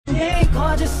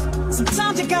gorgeous.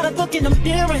 Sometimes you gotta look in the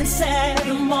mirror and say,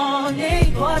 good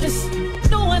morning, gorgeous.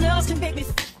 No one else can make me.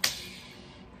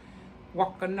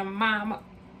 Walking the mama.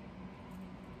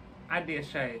 I did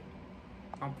shave.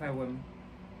 Don't play with me.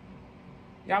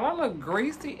 Y'all, I look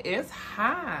greasy. It's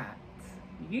hot.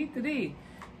 Yeet to thee.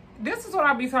 This is what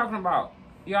I be talking about.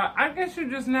 Y'all, I guess you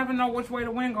just never know which way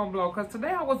the wind gonna blow. Because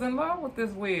today I was in love with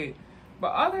this wig.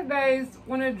 But other days,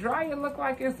 when it dry, it look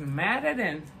like it's matted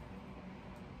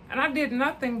and I did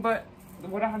nothing but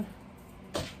what I...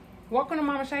 Welcome to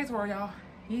Mama Shades World, y'all.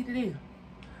 Yeet to thee.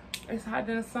 It's hot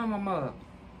in the summer mug.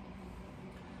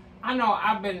 I know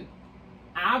I've been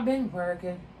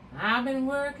working. I've been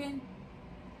working.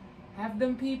 Have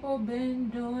them people been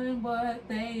doing what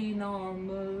they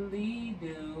normally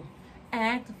do?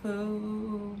 Act a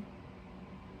fool.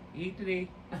 Eat today.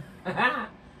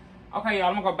 Okay, y'all,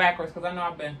 I'm gonna go backwards because I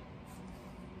know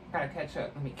gotta catch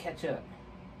up. Let me catch up.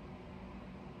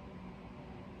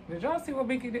 Did y'all see what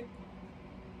Binky did?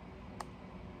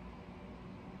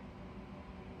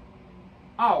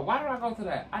 Oh, why did I go to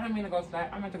that? I didn't mean to go to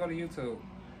that. I meant to go to YouTube.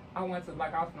 I went to,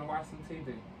 like, I was gonna watch some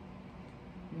TV.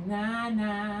 Nah,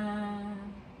 nah.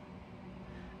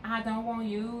 I don't want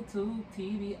YouTube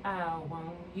TV. I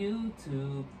want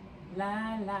YouTube.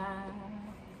 La, la.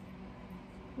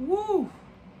 Woo.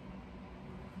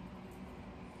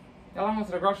 Y'all, I went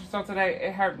to the grocery store today.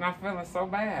 It hurt my feelings so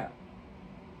bad.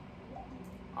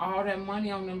 All that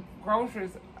money on them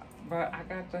groceries. But I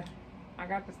got to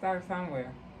start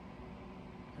somewhere.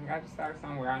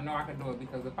 I know I can do it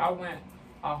because if I went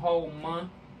a whole month,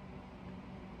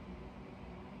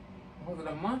 was it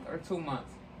a month or 2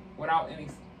 months without any?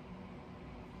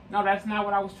 No, that's not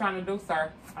what I was trying to do,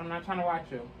 sir. I'm not trying to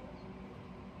watch you.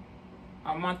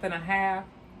 A month and a half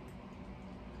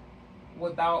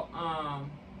without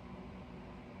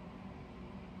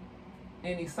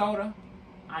any soda,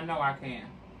 I know I can.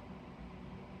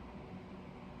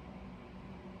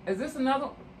 Is this another?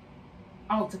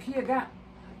 Oh, Takeyya got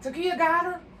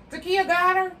her. Takeyya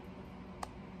got her.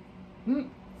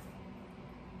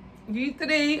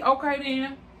 Yesterday. Okay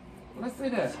then. Let's see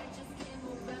that.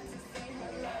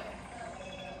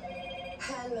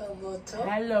 Hello, Moto.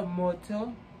 Hello, Moto.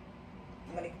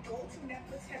 I'm gonna go to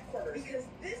Netflix headquarters because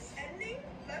this ending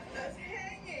left us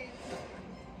hanging.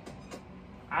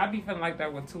 I be feeling like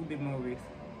that with 2D movies.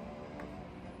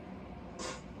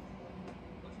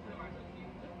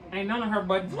 Ain't none of her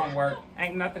buttons gonna work.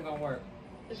 Ain't nothing gonna work.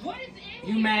 What is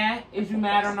in You mad? Is you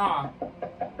mad or not?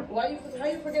 how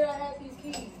you forget I have these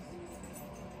keys?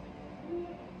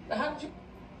 How did you?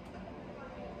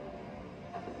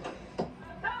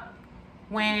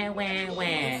 When.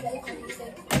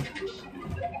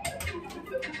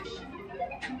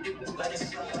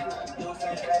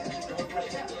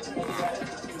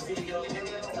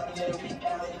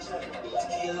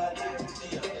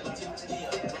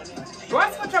 Do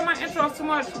I switch up my intros too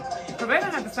much? Because they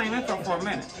don't have the same intro for a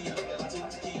minute.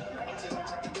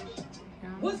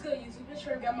 What's good, YouTube? It's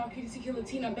Trey. Got my PDC Killer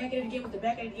Teen. I'm back at it again with the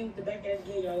back at it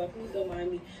again, y'all. Like, please don't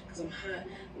mind me because I'm hot.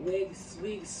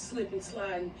 Wigs slipping,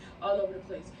 sliding all over the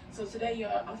place. So today,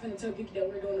 y'all, I'm finna tell Binky that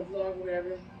we're doing a vlog or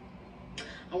whatever.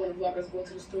 I want to vlog us going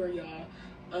to the store, y'all.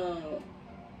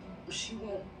 She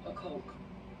want a Coke.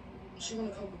 She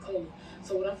want a Coca-Cola.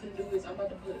 So what I'm finna do is I'm about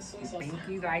to put soy sauce.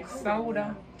 Binky likes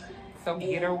soda. So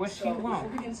get her what she wants.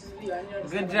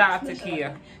 Good Good job,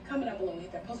 Takeyya. Comment down below and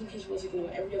hit that post notification bell so you can know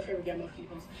every your favorite Gamma Key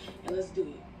post. And let's do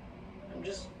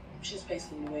it. She's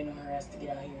basically waiting on her ass to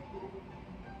get out here.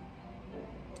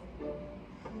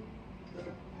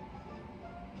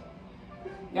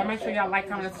 Y'all make sure y'all like,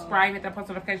 comment, and subscribe, hit that post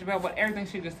notification bell, but everything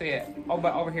she just said. Oh,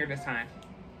 but over here this time.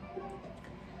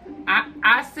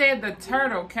 I said the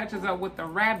turtle catches up with the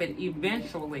rabbit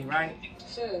eventually, right?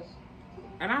 Sis.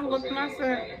 And I looked and I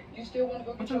said, You still want to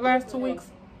go get within your the last Coke 2 or no? weeks,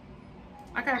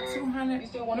 I got 200 You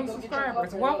still wanna new go get your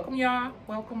subscribers. Coke or no? Welcome, y'all.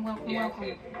 Welcome. I'm gonna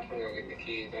get the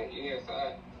kids. You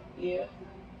inside? Yeah.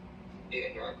 Yeah,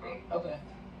 here I come. Okay.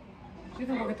 She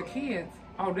didn't go get the kids.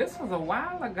 Oh, this was a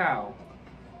while ago.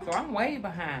 So I'm way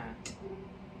behind.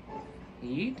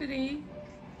 Yeetity.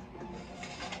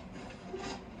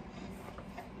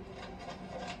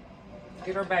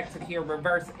 Get her back to here.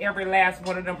 Reverse every last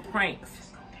one of them pranks.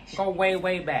 Go way,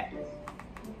 way back.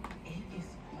 It is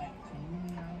like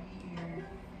gloomy out here.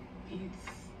 It's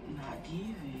not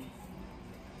giving.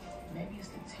 Maybe it's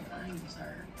the times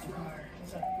are hard.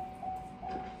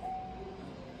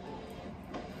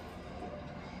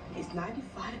 It's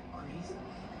 95 degrees.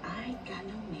 I ain't got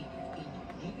no nigga. And no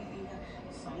nigga ain't got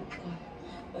something.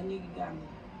 But nigga got me.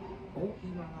 Oh,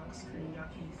 he's my lock screen. Y'all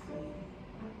can't see it.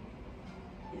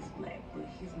 It's black, but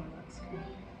here's my lock screen.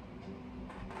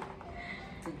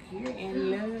 Takira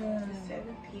in love.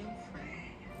 7 p.m.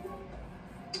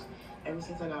 Friday. Ever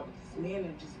since I got with this man,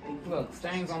 I just been Look,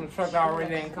 stains on the truck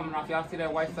already ain't coming off. Y'all see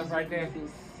that white stuff right there?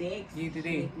 Yeet to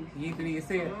D. You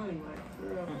see it?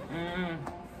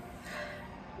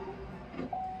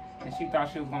 And she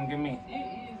thought she was gonna get me.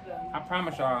 I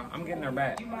promise y'all, I'm getting her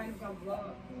back. You mind if I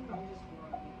vlog?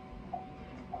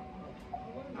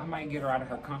 I might get her out of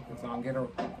her comfort zone. Get her,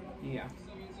 yeah.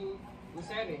 What's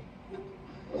happening?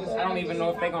 I don't even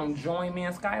know if they're gonna join me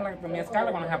and Skylar, but me and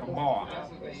Skylar gonna have a ball. That's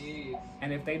what they is.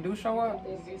 And if they do show up,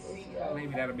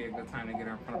 maybe that'll be a good time to get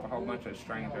her in front of a whole bunch of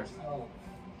strangers.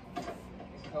 It's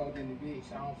cold in the beach.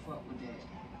 I don't fuck with that.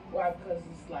 Why? Because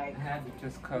it's like. I had to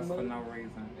just cuss for no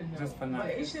reason. Just for But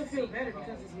nothing. it should feel better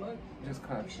because it's muggy. Just You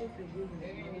cuss. should feel good.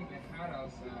 It ain't even hot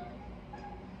outside.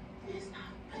 It's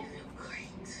not, but it feels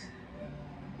great.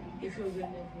 It feels good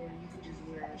enough where you could just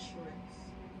wear shorts.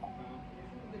 It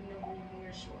feels good enough where you can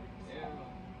wear shorts. Yeah.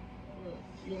 Look,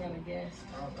 you got a gas.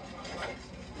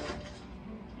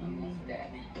 You need that.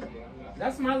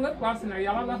 That's my lip gloss in there,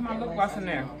 y'all. I left my lip gloss in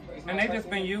there. And they just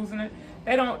been using it.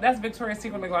 They don't, that's Victoria's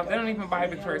Secret lip gloss. They don't even buy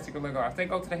Victoria's Secret lip gloss. They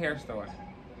go to the hair store.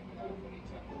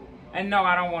 And no,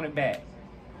 I don't want it back.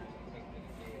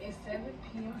 It's 7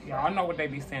 p.m. Y'all know what they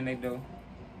be saying they do.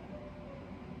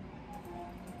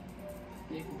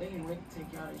 Yeah, 'cause they ain't wait to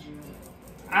take y'all to jail.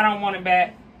 I don't want it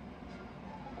back.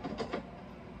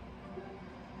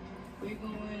 We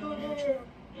going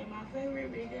in my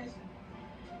favorite big ass.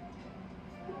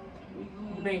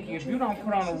 Binky, if you don't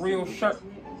put on a real shirt.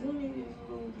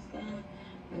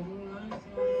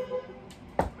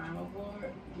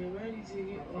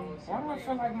 Why do I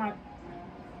feel like my...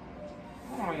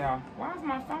 Hold on, y'all. Why is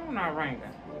my phone not ringing?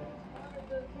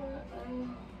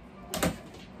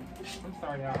 I'm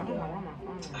sorry, y'all. I don't know why my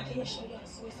phone is I ringing. can't show y'all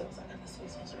soy sauce. I got the soy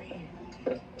sauce right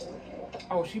here.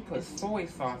 Oh, she put soy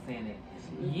sauce in it.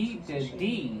 Yeet the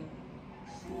D.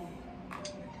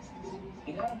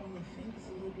 You got them on your fingers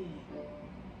a little bit.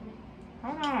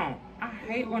 Hold on. I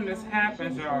hate when this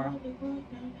happens, y'all.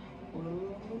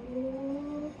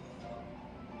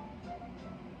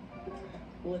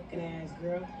 Looking ass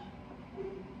girl.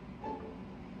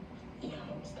 Yeah, I'm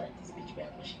gonna start this bitch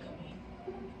back when she come in.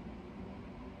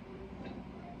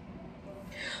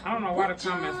 I don't know why the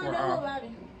comments were off.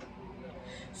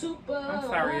 I'm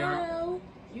sorry, y'all.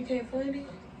 You can't find it?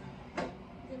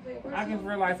 I just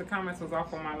realized the comments was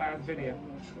off on my last video.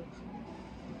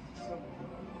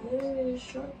 Yeah,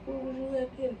 shark, what would you let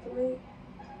in, three?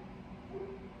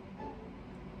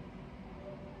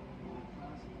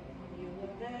 You a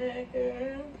bad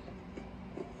girl.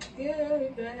 You're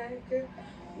a bad girl.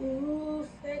 Ooh,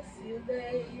 sexy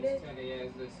lady. Just tell their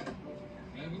ass, listen.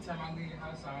 Every time I leave the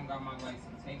house, I don't got my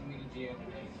license. Take me to jail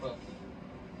today. Fuck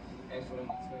it. That's what I'm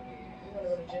gonna tell their ass. You wanna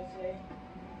go to jail today?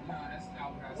 No, that's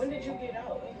not what I said. When did you get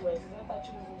out anyways? Because I thought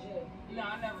you was in jail. No,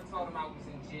 I never told him I was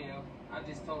in jail. I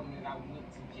just told him that I went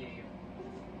to jail.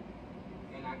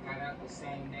 And I got out the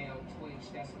same day on Twitch.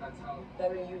 That's what I told him. That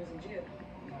means you was in jail.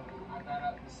 No, I got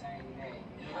out the same day.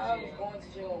 In How was jail. going to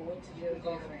jail and went to jail You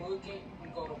go to different? booking, you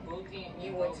go to booking,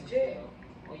 You go went to jail.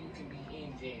 or you can be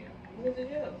in jail. You went to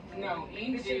jail. No,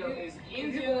 in But jail you- is if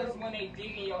you jail go is to- when they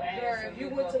dig in your ass. Girl, and if you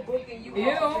you went to fucking- booking, you Ew.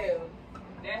 went to jail.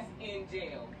 That's in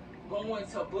jail. Going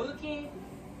to booking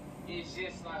is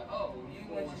just like, oh,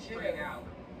 you went going to straight jail. out.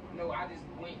 No, I just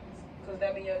went. Because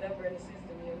that means your number in the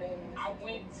system, your name in the I system.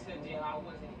 went to jail. I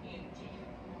wasn't in jail.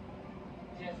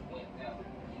 Just went there.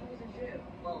 You was in jail.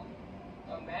 Bro,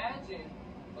 imagine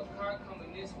a car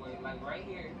coming this way, like right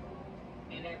here,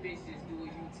 and that bitch just do a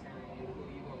U-turn and pull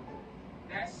you over.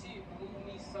 That shit blew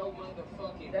me so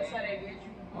motherfucking That's bad. how they did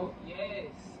you? Oh,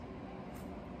 Yes.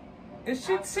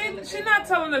 is she not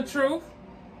telling the truth?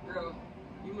 Girl,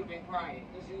 you would have been crying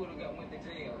because you would have went to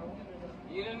jail.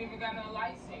 You didn't even got no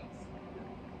license.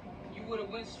 You would have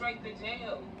went straight to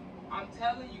jail. I'm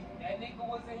telling you, that nigga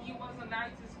he wasn't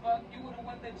nice as fuck. You would have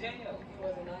went to jail. He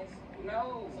wasn't nice.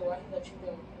 No. So why he let you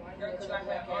go? Why he Girl, let because your I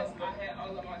black ass go? had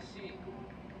all of my shit.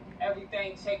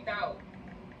 Everything checked out.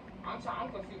 I'm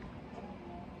confused.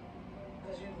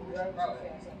 Because you drove too Bro.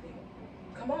 fast, I think.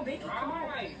 Come on, Vicky, come on.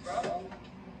 Right, bro.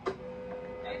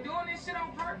 They doing this shit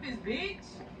on purpose, bitch.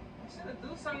 Should have do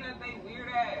something that they weird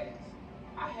ass.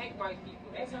 I hate white people.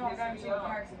 They That's how I got piss into me a car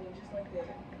off. accident, just like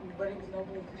that. But it was no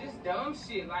blue. Just dumb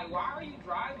shit. Like, why are you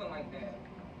driving like that?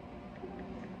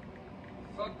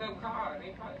 Fucked up car.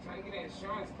 They probably trying to get an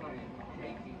insurance claim. I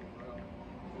hate people, bro.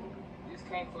 You just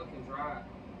can't fucking drive.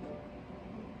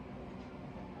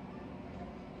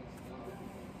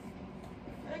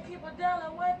 I keep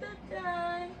 $1 worth of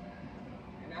time.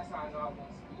 And that's how I know I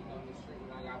wasn't speeding on the street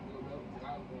when I got pulled up. Because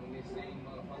I was going this same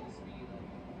motherfucking speed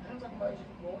limit. I'm talking But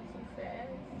you're going too fast.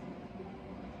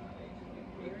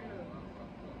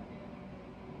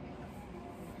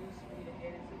 Your speed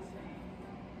ahead is insane.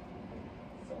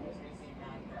 So much 15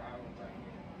 miles per hour right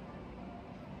here.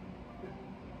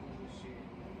 Ooh, shit.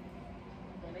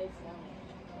 when they flying.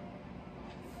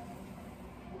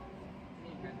 You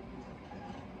ain't got to do that.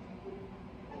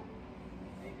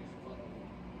 They just fucking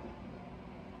with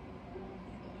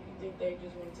You think they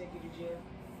just want to take you to jail?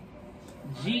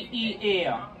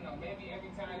 G-E-L. I don't know. Maybe every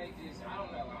time they just, I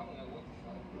don't know what the fuck.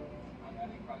 I know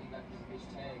they probably got this bitch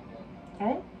tagged up. Oh,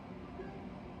 You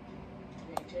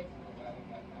ain't checking. Nobody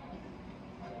got that.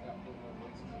 I got put more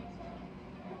weight to the time.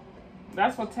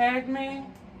 that's what tagged me?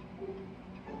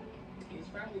 It's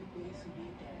probably the police who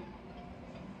did that.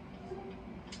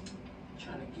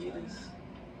 Trying to get us.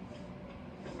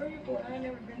 Where you going? I ain't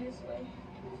never been this way.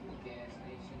 The gas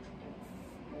station.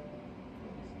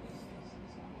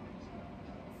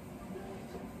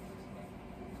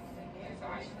 It's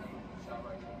ice cream shop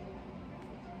right there.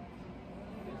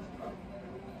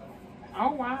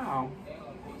 Oh, wow. They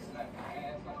don't be slapping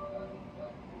ass like that.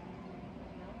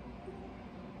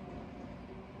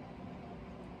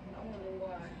 I wonder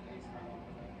why.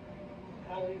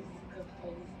 Always because the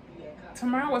police be at cops.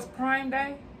 Tomorrow is Prime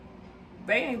Day.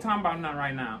 They ain't talking about nothing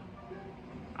right now.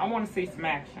 I want to see some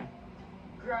action.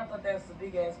 Girl, I thought that was a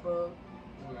big ass bug.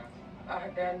 I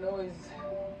heard that noise.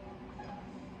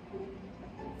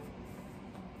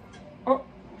 Oh, I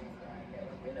ain't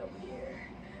never been over here.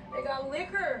 They got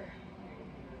liquor.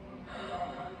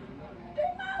 They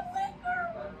got liquor.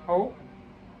 oh.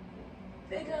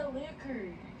 They got liquor.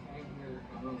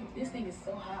 This thing is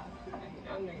so hot.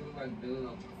 That nigga look like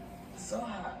Dub. So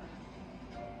hot.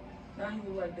 Now he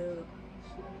look like Doug.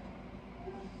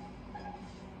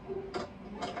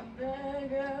 Bad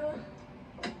girl.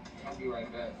 I'll be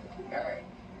right back. Alright.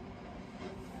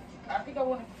 I think I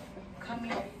want to come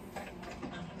in.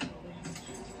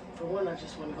 For one, I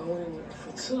just want to go in with her.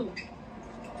 For two,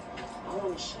 I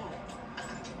want a shot.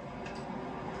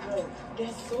 Bro,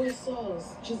 that soy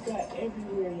sauce just got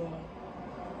everywhere, y'all.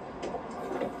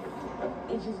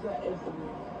 It just got everywhere. So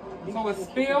it's Because of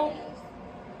spilled? her ass.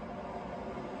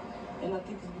 And I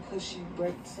think it's because she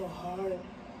braked so hard.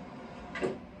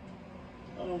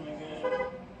 Oh my god.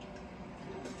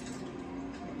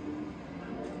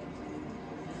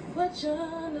 But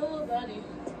you're nobody.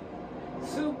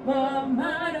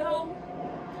 Supermodel.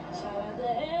 Shout out to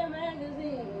Air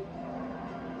Magazine.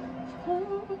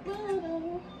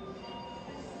 Supermodel.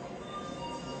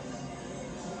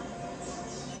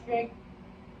 Greg,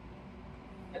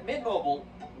 At Mint Mobile,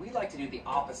 we like to do the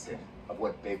opposite of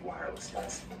what Big Wireless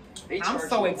does. They I'm charge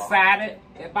so you a lot. excited.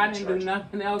 If I didn't do Charge-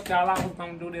 nothing else, y'all, I was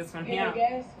going to do this from you got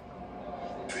here.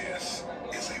 gas?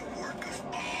 This is a work of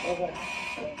art. Okay.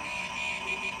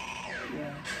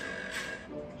 Yeah.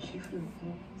 She flew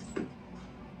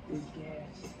this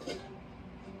gas. You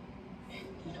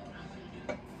don't know how to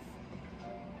do.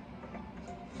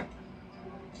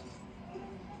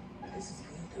 This is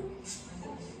good though. I'm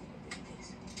gonna do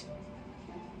this.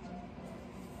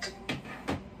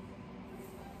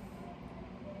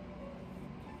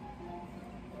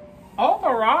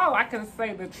 Overall, I can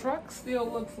say the truck still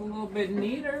looks a little bit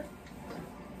neater.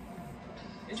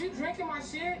 Is you drinking my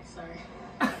shit? Sorry.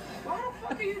 Why the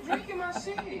fuck are you drinking my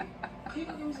shit? Can you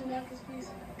go give me some napkins, please?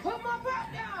 Put my pot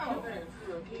down. Okay,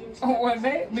 for real. Can you give me some When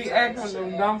they be acting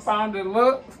them dumbfounded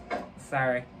looks.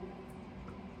 Sorry.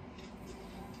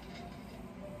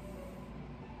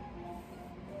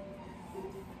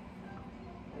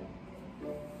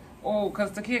 Oh,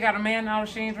 because the kid got a man now,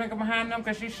 she ain't drinking behind them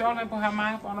because she surely put her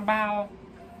mouth on the bottle.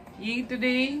 Yeet the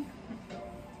D.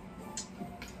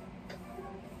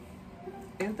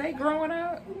 Is they growing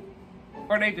up?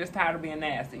 Or they just tired of being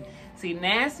nasty? See,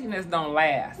 nastiness don't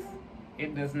last.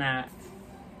 It does not.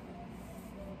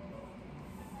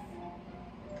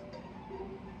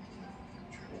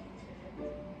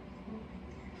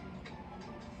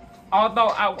 Although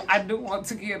I do want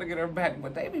Takeyya to get her back,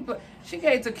 but they be she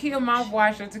gave Takeyya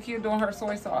mouthwash and Takeyya doing her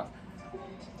soy sauce.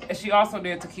 And she also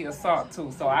did Takeyya salt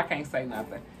too, so I can't say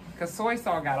nothing. Cause soy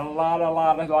sauce got a lot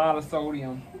of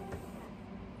sodium.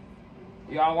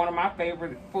 Y'all, one of my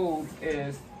favorite foods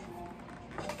is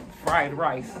fried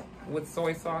rice with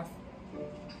soy sauce.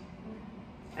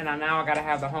 And now I gotta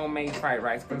have the homemade fried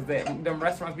rice because them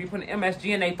restaurants be putting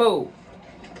MSG in their food.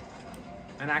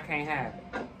 And I can't have it.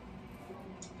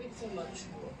 Thank you so much.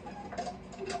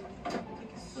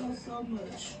 Thank you so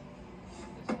much.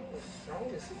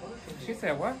 She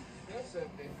said what? That's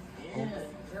something. Yeah.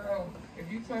 Girl,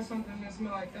 if you touch something that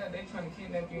smell like that, they trying to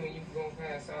kidnap you and you gonna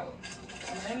pass out.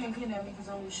 They didn't kidnap me because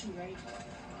I'm on the shoe, right?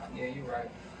 Yeah, you right.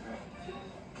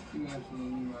 You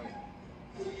absolutely right.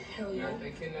 Hell yeah. Now, if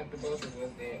they kidnapped the both of us,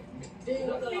 then. Damn,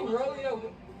 Let me roll it over.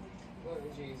 Lord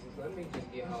Jesus, let me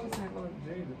just get home. Lord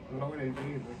Jesus. Lord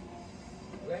Jesus.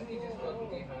 Let me just fucking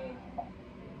get home.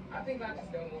 I think I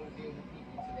just don't want to deal with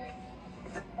people today.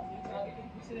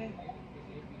 Today?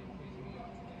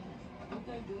 What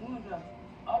they doing though?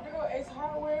 Oh, they go Ace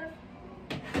Hardware.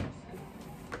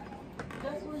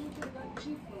 That's where you just got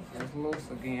cheap from. It's loose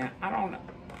again. I don't know.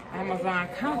 Amazon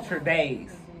Counter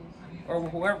Days. Or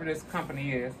whoever this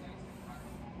company is.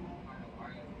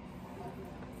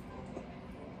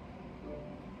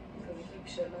 Because they keep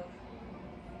shutting off.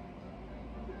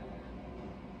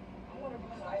 I want to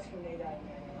buy some ice cream made out of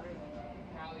there.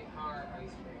 Probably hard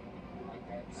ice cream. Like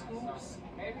that. Scoops?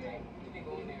 Maybe they need to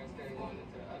go in there instead of going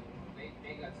into the other.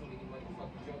 They got too many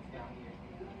motherfucking jokes down here.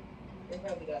 They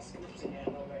probably got scoops in there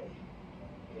already.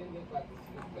 It looks like a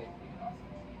scoop plate.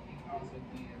 Also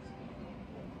beers.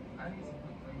 I need some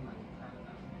quick thing like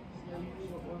crocodile. Yeah, you can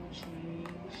go oil change.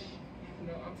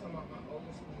 No, I'm talking about my old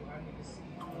school. I need to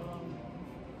see. I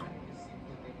need to see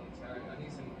what they're gonna try. I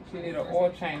need some. She need an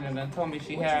oil change and then told me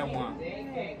she had one.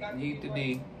 Yeet the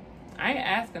D. I ain't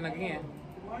asking again.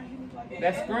 Why he look like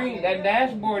That screen, that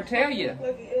dashboard tell you.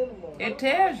 like an animal? It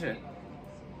tells you.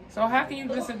 So how can you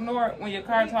just ignore it when your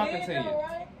car talking to you?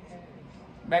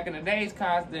 Back in the days,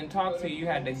 cars didn't talk to you, you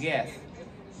had to guess.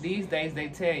 These days, they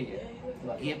tell you,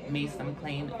 give me some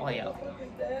clean oil. What the fuck is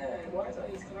that? Why is all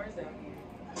these cars down here?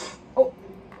 Oh,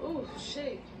 Oh,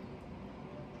 shit.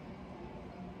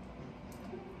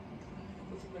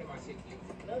 What you put in my ticket?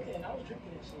 Nothing. I was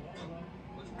drinking that shit. I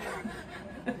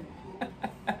don't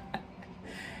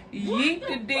know. yeet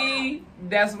the D,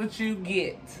 that's what you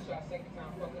get. So I second time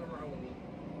fucking around with me.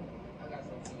 I got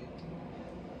something for you.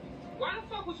 Why the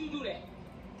fuck would you do that?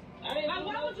 I didn't Like, do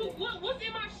why would you? nothing. What's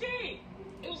in my shit?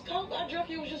 It was cold. I drank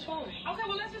it. It was just fine. Okay,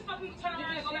 well let's just fucking turn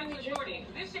around and go back to the Jordan.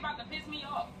 This shit about to piss me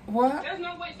off. What? There's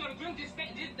no way. So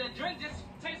the drink just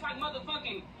tastes like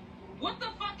motherfucking. What the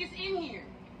fuck is in here?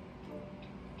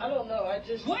 I don't know. I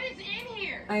just. What is in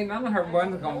here? Ain't none of her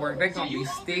buttons gonna work. They gonna be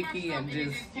sticky and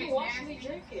just. You watched me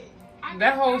drink it.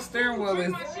 That whole steering wheel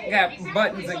is got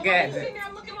buttons and gadgets.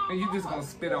 And you just gonna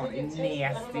spit on it. I don't know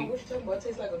Nasty. what you're talking about. It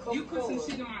tastes like a Coca-Cola. You put some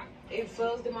shit in my. It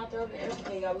fuzzed in my throat and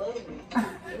everything. I loved it.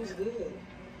 It was good.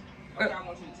 Okay, I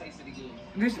want you to taste it again.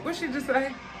 What she just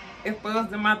say? It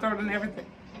fuzzed in my throat and everything.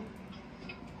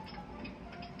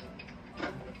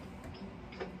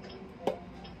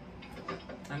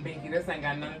 And Binky, this ain't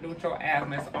got nothing to do with your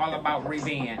asthma. It's all about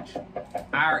revenge.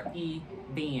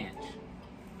 R-E-venge.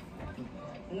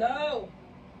 No.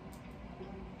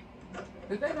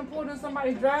 Did they done pull in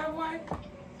somebody's driveway?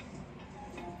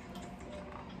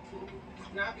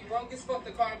 Now I be wrong as fuck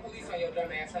to call the police on your dumb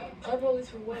ass, huh? Call police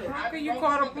for what? How can you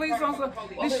call the police on some?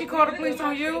 Did she call the police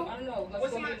on you? I don't know.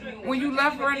 What's in my drink? When you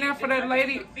left her in there for that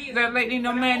lady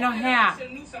no man, no I hair. should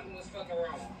have knew something was fucking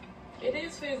wrong. It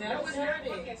is fizzing. I No, was it's not heard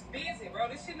fucking it. busy, bro.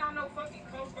 This shit not no fucking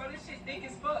coke, bro. This shit thick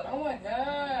as fuck. Oh my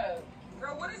god. Bro,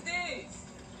 what is this?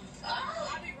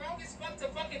 Oh, I be wrong as fuck to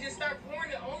fucking just start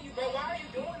pouring it on you, bro. Why are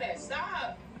you doing that?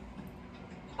 Stop.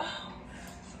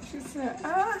 She said,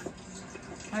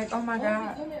 like, oh my Why is it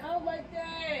God. coming out like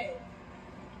that?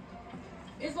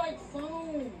 It's like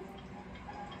foam.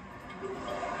 You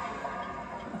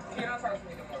don't talk to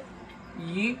me no more.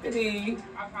 Yeetity.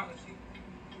 I promise you.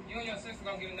 You and your sister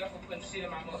gonna get enough of putting shit in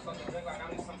my motherfucking drink like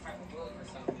I'm in some type of drug or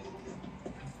something.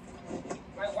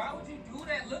 Like, why would you do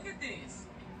that? Look at this.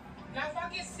 Now, if I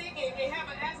get sick and have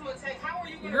an asthma attack, how are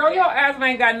you gonna Girl, your react? asthma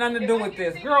ain't got nothing to do with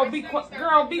this. Girl, be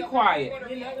quiet.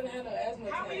 You're not gonna have an asthma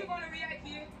How are you attack. gonna react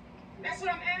here? That's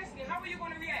what I'm asking. How are you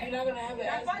gonna react? You're not gonna have an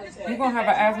asthma attack. You're gonna have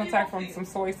an asthma attack from some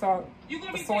soy sauce, You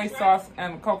gonna be soy pissed, sauce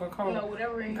right? and Coca-Cola. No,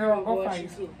 whatever in here Girl, will go go on find you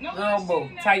you. too. No, Girl, shit boo,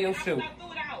 in that tie your thing. shoe. I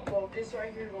threw it out. Well, this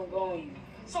right here gonna go on you.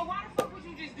 So why the fuck would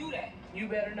you just do that? You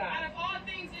better Out not. of all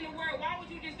things in the world, why would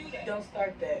you just do that? Don't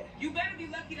start that. You better be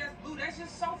lucky that's blue. That's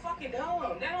just so fucking dumb.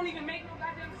 That don't even make no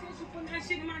goddamn sense. You putting that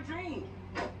shit in my drink.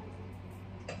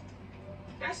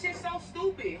 That shit's so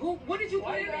stupid. What did you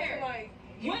put in there?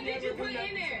 What did you put in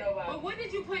there? But what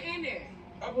did you put in there?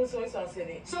 I put soy sauce in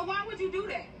it So why would you do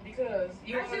that? because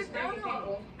you That's want to just spank dumb.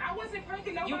 people. I wasn't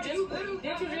pranking You nobody. just literally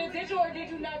did you or did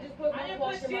you not just put I didn't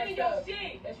mouthwash put in my shit in your stuff?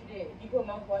 shit. Yes, you did. You put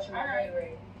mouthwash in my Alright.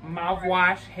 Gatorade.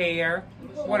 Mouthwash, hair. You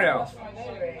put What mouthwash else? in my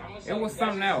Gatorade. It was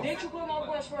something else. Did you put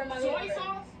mouthwash for my Soy Gatorade?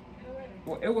 sauce?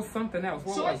 Well, it was something else.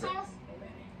 What Soy was it? sauce?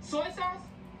 Soy sauce?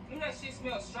 You know that shit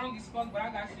smells strong as fuck, but I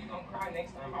got you. You gonna cry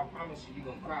next time. I promise you, you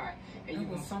gonna cry. And It you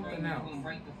was gonna something scream, else. you gonna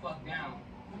break the fuck down.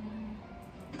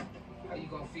 how you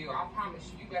gonna feel. I promise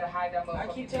you, you better hide that motherfucker.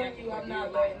 I keep telling you I'm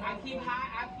not letting.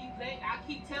 letting. I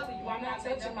keep telling you I'm not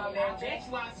touching my man. man. That's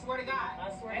why I swear to God.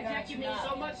 I swear to that God, jacket you means not.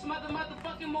 so much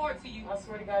motherfucking more to you. I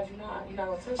swear to God, you're not. You're not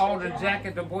gonna touch Oh, that the jacket.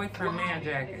 jacket, the boyfriend man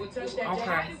jacket. You touch that Okay.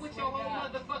 Hide it with your whole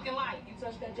motherfucking life. You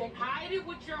touch that jacket. Hide it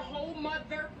with your whole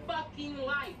motherfucking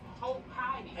life.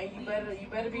 Hide it. And you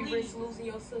better be rich losing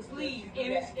your sister. Please.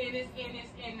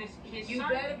 His You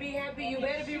better be happy. You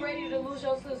better be ready to lose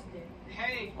your sister.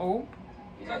 Hey. Oh.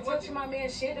 You're not touching my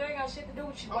man's shit. That ain't got shit to do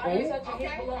with you. Why you touching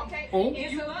his belongings? Okay. Oh.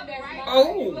 You love it, right?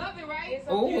 Oh. You love it, right? It's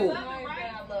Oh. You something love it,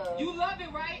 right? You love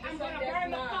it, right? I'm gonna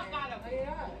burn the fuck out of No, it. you're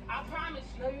not. I promise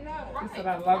you. No, you're not. He said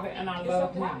I love it and I love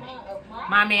It's him. something not.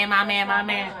 My man, my man, my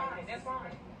man. That's fine.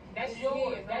 That's It's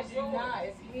yours. his. That's No, it's yours. not.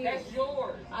 It's his. That's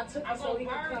yours. I took I'm it so gonna he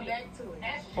could burn come it. back to it.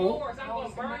 That's Oh. yours. I'm No, gonna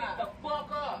it's burn not. it the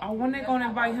fuck up. Oh, when they gonna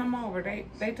invite him over? They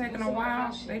taking a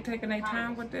while. They taking their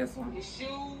time with this one. Your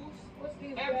shoes. What's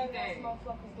these Everything. badass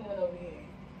motherfuckers doing over here?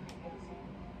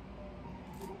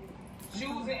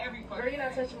 Shoes and every fucking Girl, you're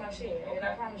not thing. touching my shit, and I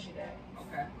Okay. promise you that.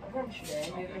 Okay. I promise you that.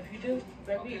 And if you do,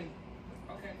 baby,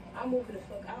 Okay. I'm moving the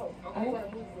fuck out. Okay. I'm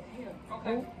gonna move with him.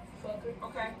 Okay. Fucker.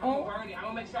 Okay. I'm Oh. gonna burn it. I'm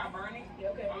gonna make sure I burn it. Yeah,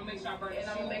 okay. I'm gonna make sure I burn And the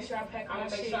I'm gonna shoes. make sure I pack I'm my gonna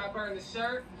make shit. sure I burn the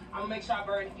shirt. I'm gonna make sure I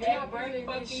burn You're not every burning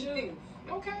fucking these thing.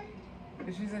 shoes. Okay.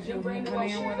 She said she You was bring moving the in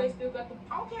shoes, with they him. still got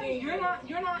the Okay. thing You're in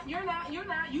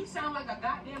not. You sound like a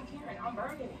goddamn Karen. I'm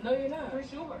burning it. it. No, you're not. For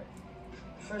sure.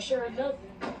 For sure, nothing.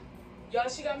 Y'all,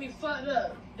 she got me fucked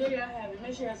up. There y'all have it.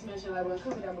 Make sure y'all smash your like button.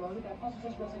 Comment down below. Hit that post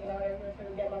first post. Get out everywhere.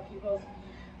 Finna get my key post.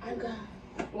 I'm gone.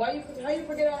 How you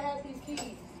forget I have these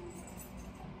keys?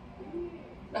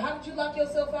 Now, how did you lock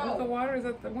yourself out? The water is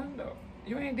at the window.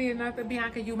 You ain't did nothing,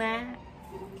 Bianca. You mad?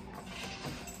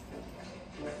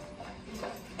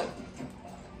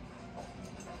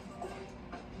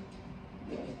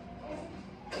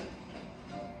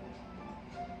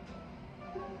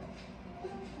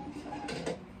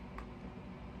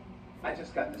 I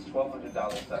just got this $1,200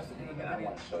 subsidy, and I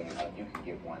want to show you how you can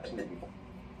get one too.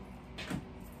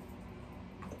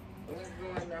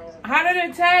 How did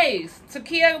it taste?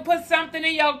 TAKEEYA put something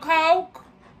in your Coke?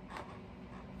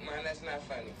 Man, that's not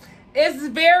funny. It's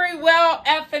very well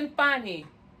effing funny.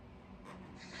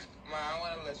 Ma, I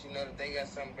want to let you know that they got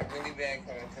something really bad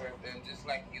coming for them, just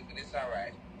like you, but it's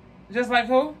alright. Just like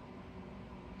who?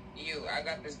 You, I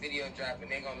got this video dropping.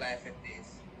 They gonna laugh at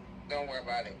this. Don't worry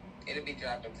about it. It'll be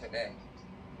dropping today.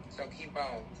 So keep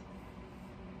on.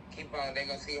 Keep on. They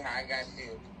gonna see how I got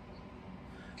you.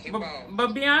 Keep on.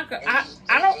 But Bianca, And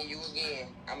I don't. And you again.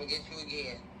 I'm gonna get you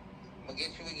again. I'm gonna get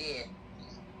you again.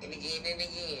 And again and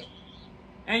again.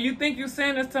 And you think you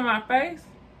saying this to my face?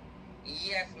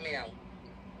 Yes, ma'am.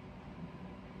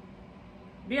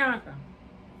 Bianca,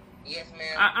 Yes,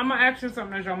 ma'am. I'm gonna ask you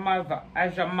something as your mother,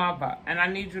 and I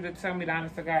need you to tell me the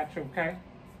honest to God truth, okay?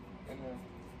 Mhm.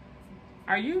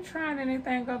 Are you trying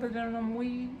anything other than them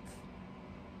weeds?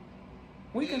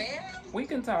 We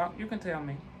can talk. You can tell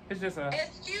me. It's just us.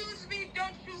 Excuse me,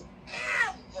 don't you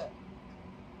ever.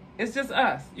 It's just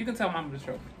us. You can tell Mama the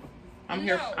truth. I'm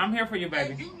here. No. I'm here for you,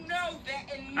 baby. And you know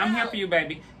that. And I'm here for you,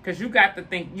 baby. Cause you got to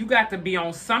think. You got to be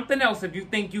on something else if you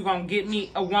think you gonna get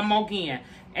me a one more again.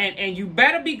 And you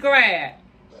better be glad.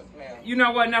 Yes, ma'am. You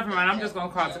know what? Never mind. I'm just gonna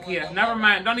call TAKEEYA. Never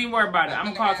mind. Don't even worry about it. I'm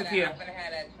gonna call TAKEEYA. I'm gonna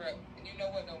have that truck. And you know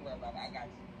what? Don't worry about it. I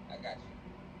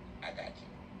got you.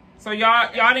 So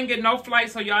y'all didn't get no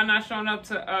flight. So y'all not showing up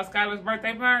to Skylar's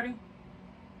birthday party?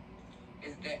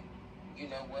 Is that? You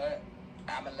know what?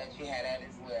 I'm gonna let you have that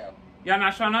as well. Y'all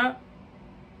not showing up?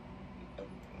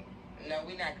 No,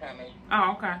 we not coming.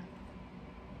 Oh, okay.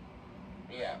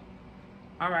 Yeah.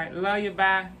 All right. Love you.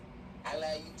 Bye. I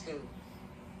love you too.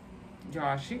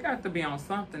 Y'all, she got to be on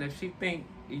something if she think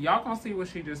y'all gonna see what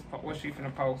she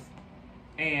finna post,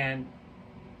 and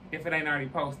if it ain't already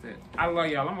posted. I love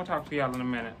y'all. I'm gonna talk to y'all in a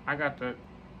minute. I got to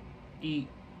eat,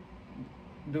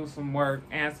 do some work,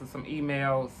 answer some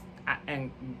emails,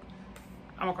 and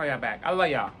I'm gonna call y'all back. I love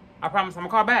y'all. I promise I'm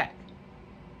gonna call back.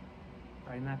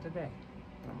 Probably not today.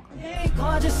 Hey,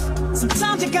 gorgeous.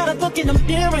 Sometimes you gotta look in the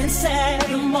mirror and say,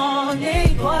 good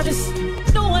morning, gorgeous.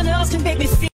 No one else can make me feel